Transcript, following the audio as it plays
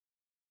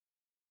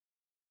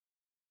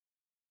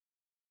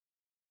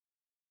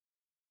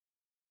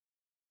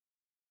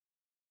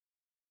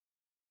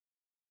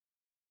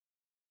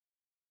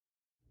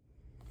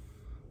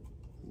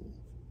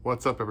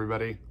What's up,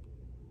 everybody?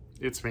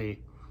 It's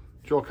me,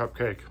 Joel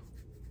Cupcake.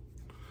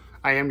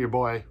 I am your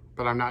boy,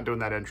 but I'm not doing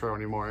that intro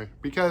anymore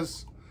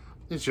because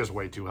it's just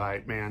way too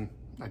hype, man.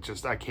 I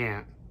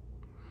can't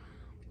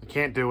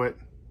do it.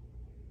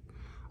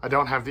 I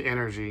don't have the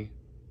energy.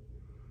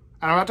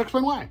 And I'm about to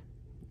explain why.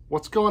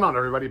 What's going on,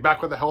 everybody?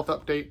 Back with a health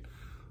update.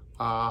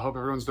 Hope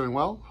everyone's doing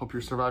well. Hope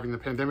you're surviving the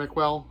pandemic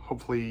well.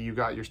 Hopefully you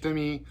got your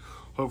stimmy.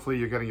 Hopefully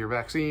you're getting your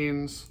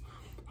vaccines.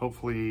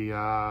 Hopefully,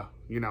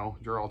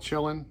 you're all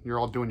chilling. You're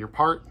all doing your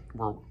part.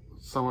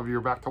 Some of you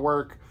are back to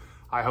work.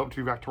 I hope to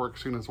be back to work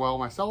soon as well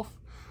myself.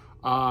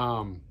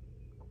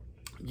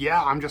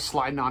 Yeah, I'm just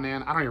sliding on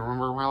in. I don't even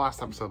remember where my last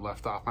episode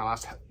left off, my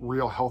last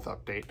real health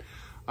update.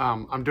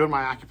 I'm doing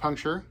my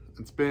acupuncture.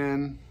 It's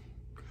been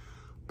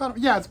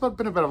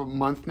been about a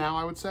month now,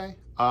 I would say.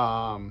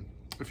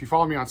 If you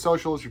follow me on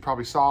socials, you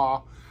probably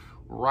saw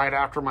right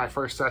after my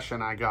first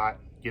session, I got,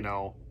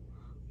 you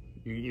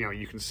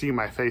can see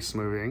my face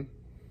moving.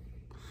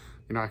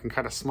 I can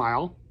kind of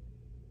smile.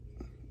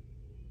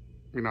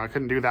 I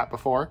couldn't do that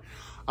before.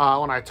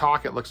 When I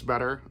talk, it looks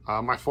better.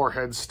 My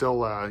forehead's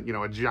still,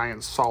 a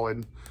giant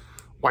solid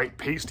white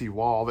pasty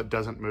wall that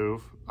doesn't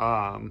move.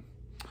 When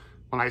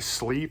I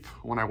sleep,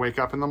 when I wake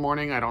up in the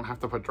morning, I don't have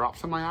to put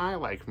drops in my eye.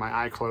 Like, my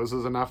eye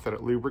closes enough that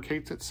it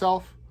lubricates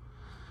itself.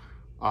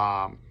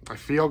 I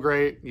feel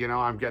great.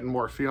 I'm getting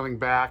more feeling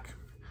back.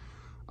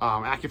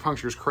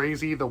 Acupuncture is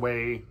crazy, the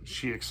way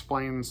she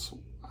explains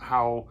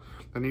how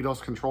the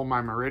needles control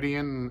my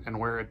meridian and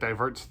where it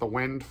diverts the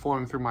wind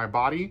flowing through my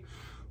body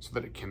so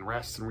that it can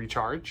rest and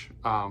recharge.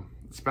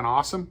 It's been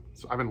awesome.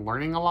 I've been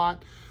learning a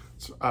lot.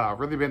 It's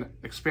really been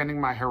expanding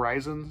my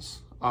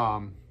horizons.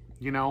 I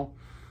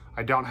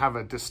don't have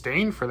a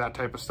disdain for that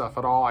type of stuff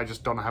at all. I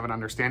just don't have an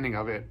understanding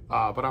of it.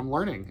 But I'm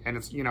learning. And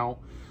it's,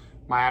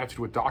 my attitude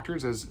with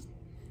doctors is,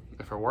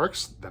 if it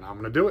works, then I'm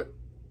going to do it.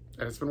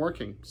 And it's been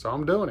working. So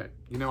I'm doing it.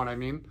 You know what I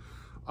mean?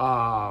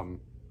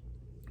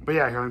 But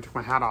yeah, here I took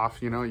my hat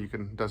off,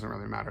 doesn't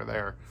really matter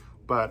there.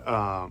 But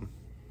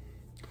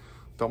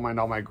don't mind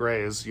all my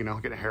grays,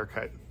 get a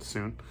haircut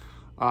soon.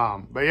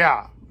 But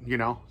yeah,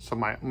 so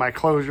my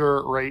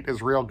closure rate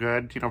is real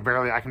good.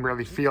 I can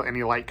barely feel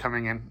any light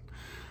coming in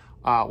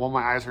while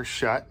my eyes are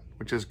shut,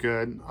 which is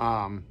good.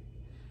 I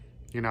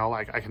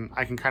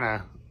can kind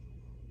of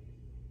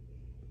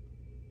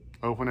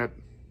open it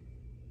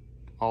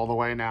all the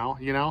way now,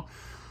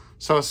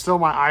 So still,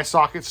 my eye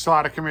socket's still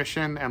out of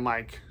commission, and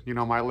my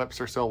lips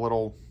are still a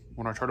little,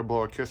 when I try to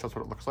blow a kiss, that's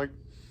what it looks like.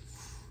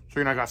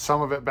 So, I got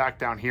some of it back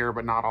down here,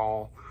 but not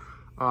all.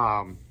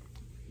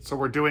 So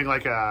we're doing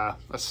like a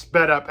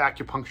sped up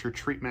acupuncture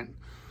treatment,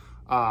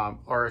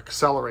 or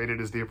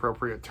accelerated is the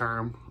appropriate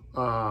term,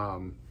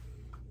 to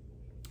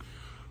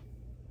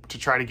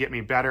try to get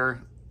me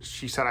better.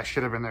 She said I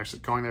should have been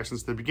going there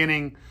since the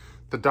beginning.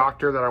 The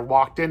doctor that I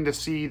walked in to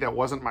see, that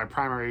wasn't my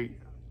primary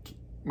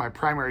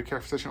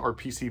care physician, or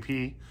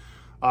PCP,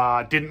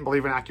 didn't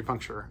believe in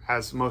acupuncture,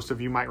 as most of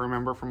you might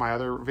remember from my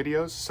other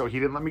videos, so he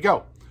didn't let me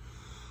go.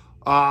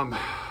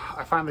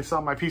 I finally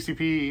saw my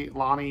PCP,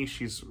 Lonnie.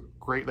 She's a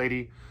great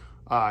lady.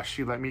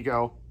 She let me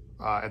go.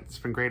 It's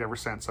been great ever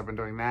since. I've been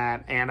doing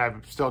that, and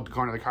I'm still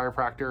going to the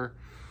chiropractor.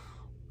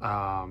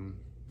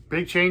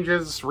 Big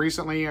changes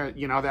recently. The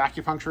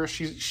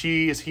acupuncturist,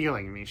 she is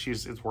healing me.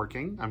 It's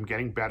working. I'm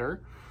getting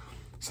better.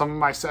 Some of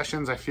my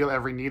sessions, I feel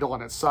every needle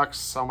and it sucks.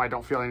 Some I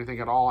don't feel anything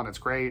at all and it's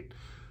great.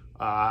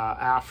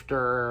 I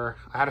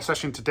had a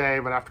session today,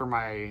 but after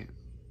my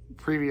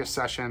previous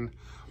session,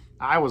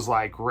 I was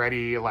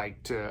ready,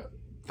 to,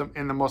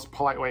 in the most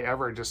polite way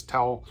ever, just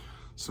tell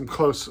some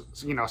close,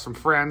 some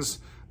friends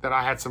that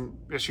I had some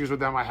issues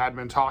with them. I had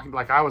been talking,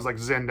 I was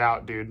zenned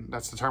out, dude.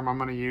 That's the term I'm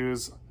going to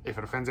use. If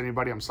it offends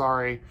anybody, I'm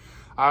sorry.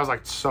 I was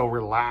so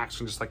relaxed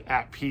and just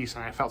at peace,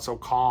 and I felt so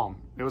calm.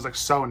 It was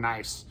so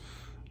nice.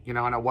 And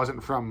it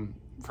wasn't from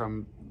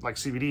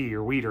CBD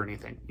or weed or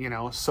anything,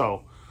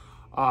 so,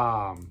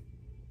 but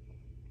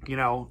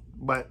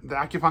the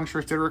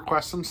acupuncturist did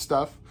request some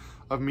stuff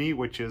of me,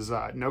 which is,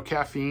 no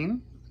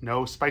caffeine,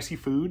 no spicy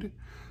food,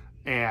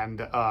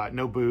 and,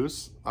 no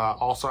booze.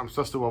 Also, I'm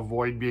supposed to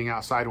avoid being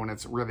outside when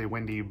it's really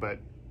windy, but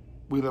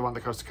we live on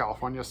the coast of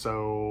California,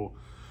 so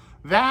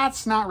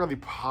that's not really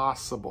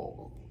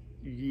possible.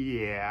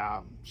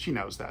 Yeah, she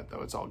knows that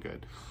though. It's all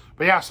good.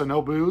 But yeah, so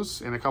no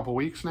booze in a couple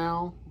weeks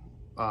now.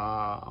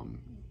 And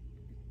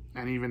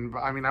even,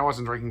 I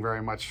wasn't drinking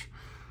very much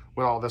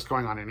with all this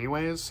going on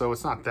anyways, so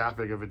it's not that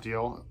big of a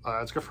deal.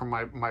 It's good for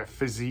my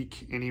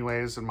physique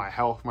anyways, and my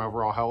health, my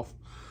overall health.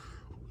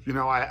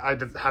 I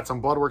had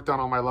some blood work done.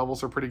 All my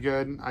levels are pretty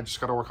good. I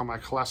just got to work on my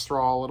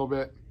cholesterol a little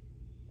bit,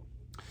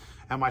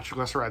 and my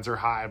triglycerides are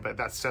high, but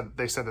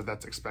they said that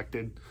that's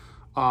expected.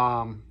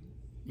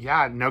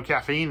 Yeah, no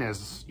caffeine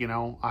is,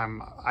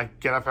 I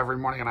get up every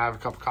morning and I have a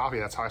cup of coffee.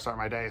 That's how I start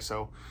my day.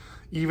 So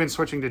even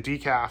switching to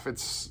decaf,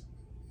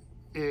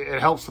 it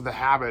helps with the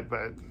habit,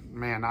 but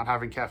man, not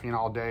having caffeine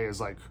all day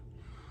is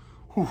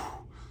whew.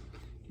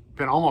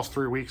 Been almost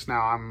 3 weeks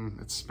now.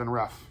 It's been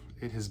rough.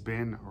 It has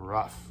been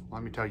rough,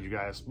 let me tell you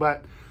guys.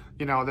 But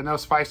You know, the no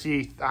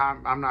spicy,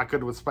 I'm not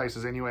good with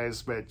spices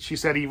anyways, but she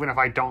said even if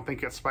I don't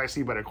think it's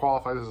spicy, but it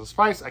qualifies as a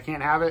spice, I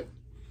can't have it.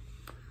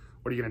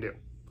 What are you going to do?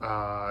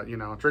 You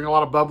know, drink a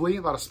lot of bubbly,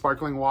 a lot of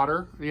sparkling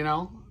water, you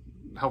know,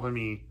 helping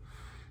me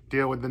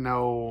deal with the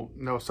no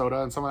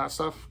soda and some of that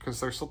stuff, because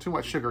there's still too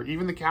much sugar.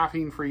 Even the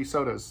caffeine-free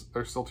sodas,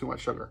 there's still too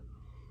much sugar.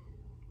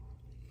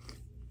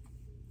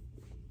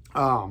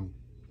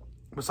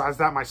 Besides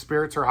that, my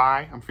spirits are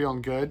high. I'm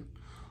feeling good,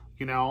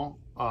 you know.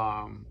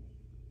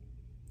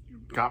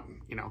 Got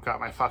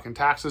my fucking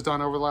taxes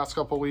done over the last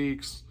couple of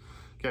weeks,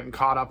 getting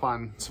caught up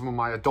on some of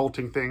my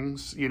adulting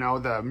things. You know,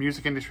 the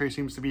music industry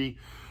seems to be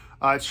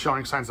it's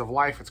showing signs of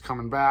life. It's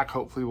coming back.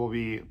 Hopefully we'll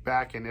be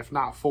back in, if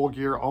not full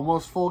gear,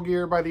 almost full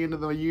gear by the end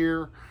of the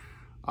year.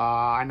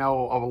 I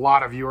know a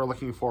lot of you are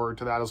looking forward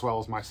to that, as well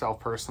as myself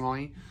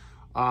personally.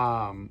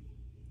 Yeah,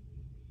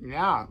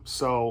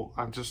 so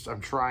I'm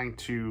trying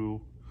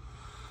to,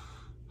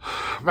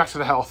 back to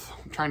the health.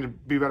 I'm trying to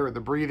be better at the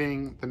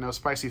breathing, the no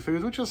spicy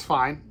foods, which is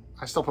fine.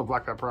 I still put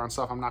black pepper on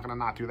stuff. I'm not going to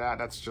not do that.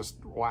 That's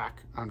just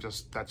whack.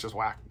 That's just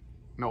whack.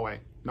 No way.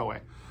 No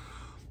way.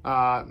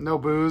 No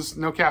booze,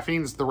 no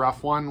caffeine's the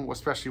rough one,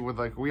 especially with,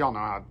 like, we all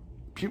know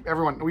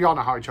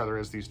how each other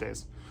is these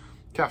days.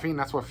 Caffeine,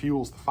 that's what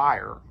fuels the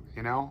fire,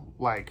 you know,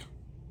 like,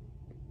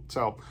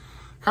 so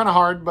kind of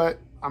hard, but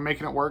I'm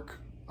making it work.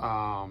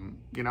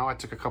 You know, I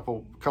took a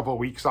couple of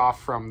weeks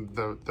off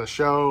from the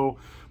show,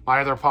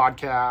 my other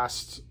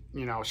podcast,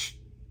 you know,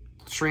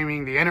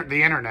 streaming the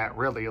internet,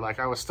 really.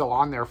 Like, I was still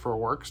on there for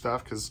work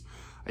stuff, because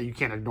you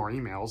can't ignore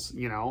emails,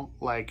 you know,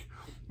 like,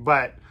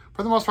 but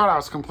for the most part, I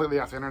was completely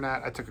off the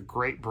internet. I took a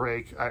great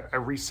break. I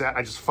reset.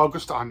 I just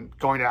focused on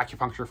going to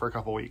acupuncture for a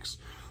couple weeks,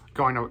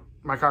 going to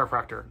my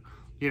chiropractor,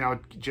 you know,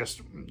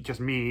 just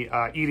me,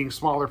 eating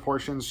smaller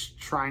portions,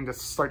 trying to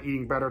start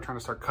eating better, trying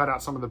to start cut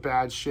out some of the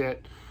bad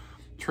shit.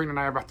 Trina and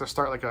I are about to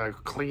start like a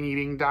clean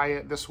eating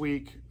diet this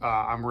week.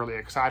 I'm really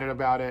excited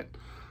about it.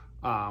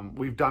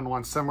 We've done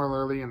one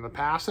similarly in the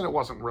past, and it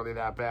wasn't really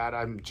that bad.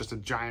 I'm just a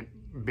giant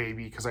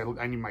baby because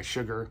I need my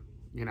sugar,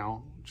 you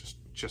know,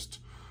 just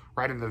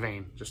right in the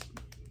vein. Just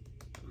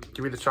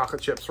give me the chocolate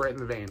chips right in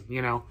the vein,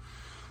 you know?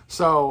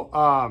 So,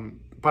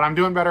 but I'm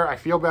doing better. I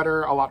feel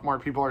better. A lot more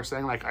people are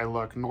saying, like, I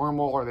look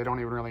normal, or they don't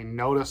even really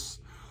notice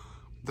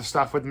the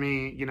stuff with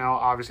me. You know,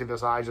 obviously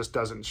this eye just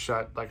doesn't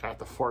shut. Like, I have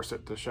to force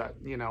it to shut,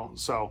 you know?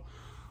 So,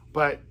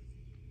 but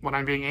when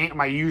I'm being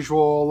my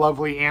usual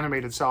lovely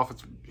animated self,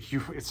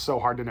 it's so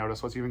hard to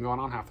notice what's even going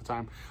on half the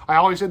time. I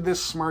always did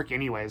this smirk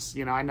anyways.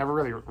 You know, I never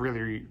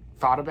really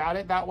thought about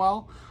it that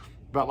well,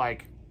 but,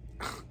 like,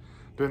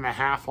 doing the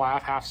half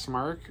laugh, half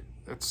smirk,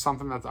 it's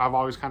something that I've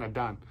always kind of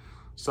done.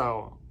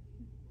 So,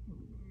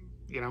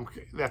 you know,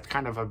 that's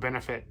kind of a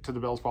benefit to the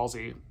Bell's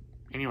palsy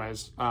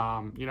anyways.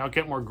 You know,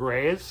 get more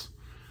grays.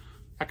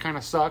 That kind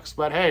of sucks,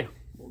 but hey,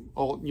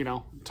 you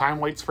know, time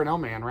waits for no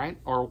man, right?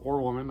 Or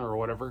woman, or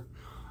whatever.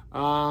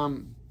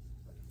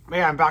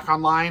 Yeah, I'm back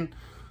online.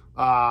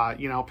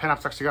 You know,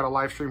 Pinup's actually got a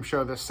live stream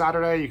show this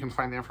Saturday. You can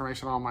find the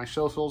information on my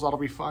socials. That'll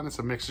be fun. It's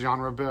a mixed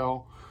genre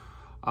bill.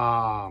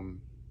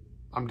 I'm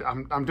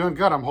doing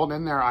good. I'm holding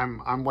in there.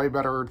 I'm way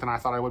better than I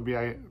thought I would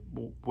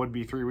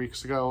be 3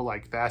 weeks ago.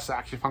 Like, the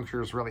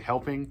acupuncture is really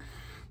helping.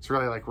 It's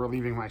really, like,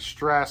 relieving my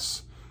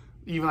stress.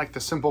 Even, like, the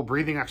simple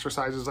breathing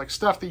exercises, like,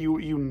 stuff that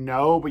you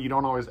know, but you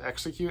don't always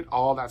execute.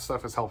 All that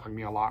stuff is helping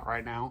me a lot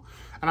right now,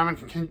 and I'm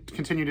gonna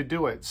continue to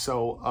do it.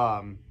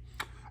 So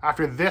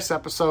after this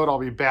episode, I'll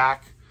be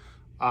back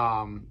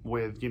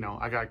with, you know,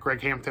 I got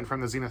Greg Hampton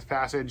from the Zenith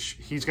Passage.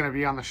 He's gonna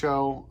be on the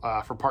show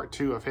for part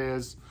 2 of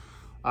his.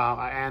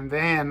 And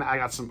then I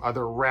got some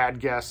other rad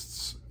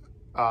guests,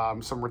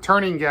 some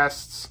returning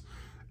guests,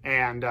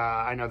 and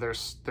I know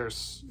there's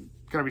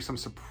going to be some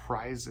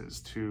surprises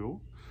too.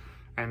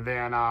 And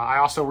then I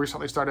also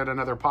recently started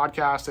another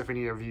podcast. If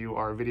any of you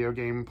are video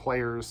game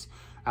players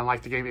and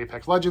like the game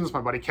Apex Legends,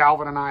 my buddy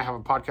Calvin and I have a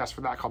podcast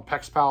for that called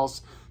Pex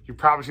Pals. You've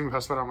probably seen me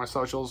post about it on my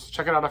socials.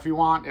 Check it out if you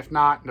want. If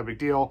not, no big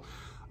deal.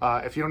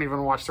 If you don't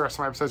even watch the rest of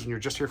my episodes and you're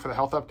just here for the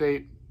health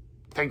update,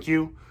 thank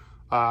you.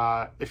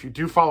 If you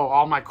do follow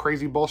all my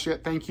crazy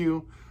bullshit, thank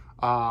you.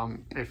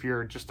 If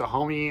you're just a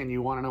homie and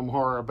you want to know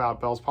more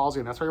about Bell's palsy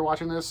and that's why you're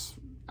watching this,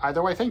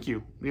 either way, thank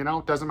you. You know,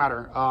 it doesn't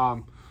matter.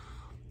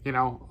 You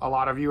know, a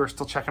lot of you are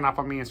still checking up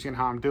on me and seeing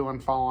how I'm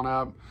doing, following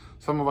up.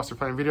 Some of us are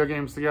playing video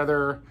games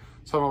together.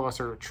 Some of us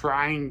are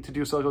trying to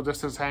do social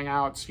distance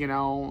hangouts, you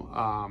know.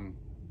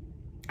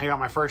 I got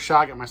my first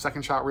shot, get my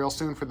second shot real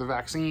soon for the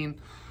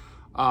vaccine.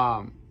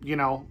 You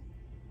know,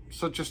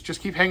 so just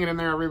keep hanging in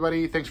there,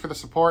 everybody. Thanks for the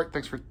support.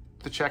 Thanks for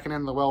the checking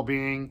in, the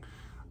well-being.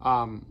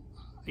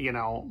 You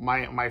know,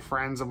 my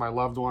friends and my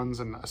loved ones,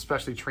 and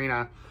especially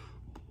Trina,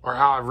 are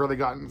how I've really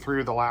gotten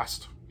through the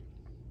last,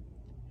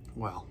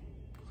 well,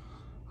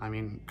 I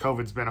mean,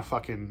 COVID's been a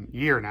fucking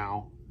year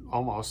now,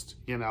 almost,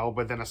 you know,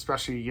 but then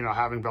especially, you know,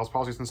 having Bell's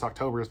palsy since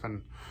October has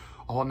been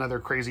a whole nother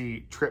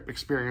crazy trip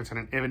experience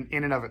in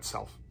and of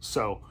itself.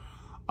 So,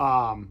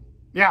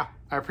 yeah,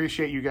 I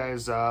appreciate you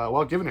guys,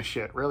 well, giving a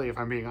shit, really, if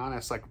I'm being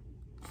honest. Like,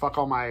 fuck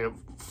all my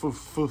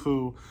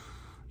foo-foo,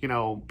 you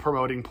know,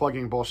 promoting,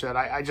 plugging bullshit.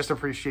 I just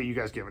appreciate you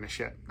guys giving a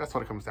shit. That's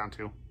what it comes down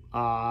to.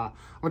 I'm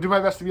gonna do my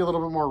best to be a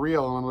little bit more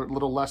real and a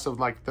little less of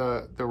like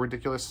the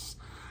ridiculous,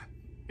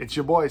 it's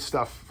your boy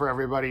stuff for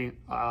everybody.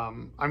 I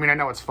mean, I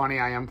know it's funny.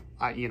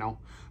 You know,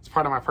 it's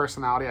part of my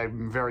personality.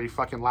 I'm very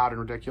fucking loud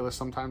and ridiculous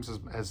sometimes,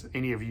 as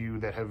any of you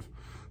that have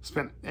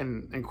spent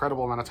an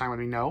incredible amount of time with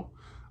me know.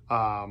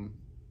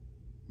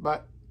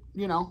 But,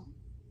 you know,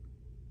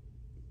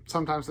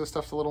 sometimes this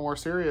stuff's a little more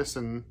serious,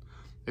 and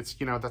it's,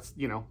 you know,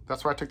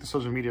 that's why I took the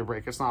social media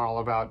break. It's not all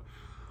about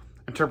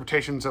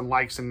interpretations and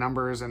likes and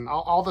numbers and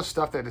all the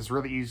stuff that is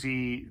really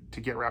easy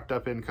to get wrapped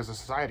up in because of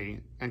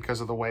society and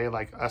because of the way,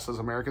 like, us as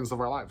Americans live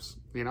our lives.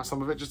 You know,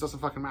 some of it just doesn't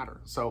fucking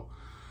matter. So,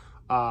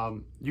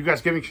 you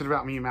guys giving shit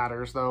about me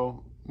matters,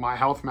 though. My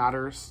health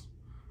matters,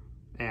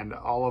 and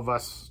all of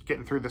us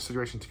getting through this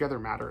situation together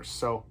matters.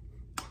 So,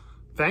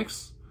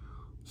 thanks.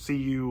 See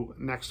you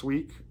next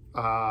week.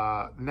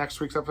 Next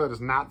week's episode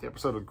is not the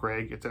episode with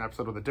Greg. It's an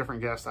episode with a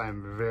different guest I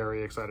am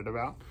very excited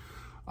about.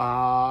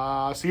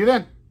 See you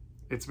then.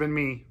 It's been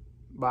me.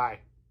 Bye.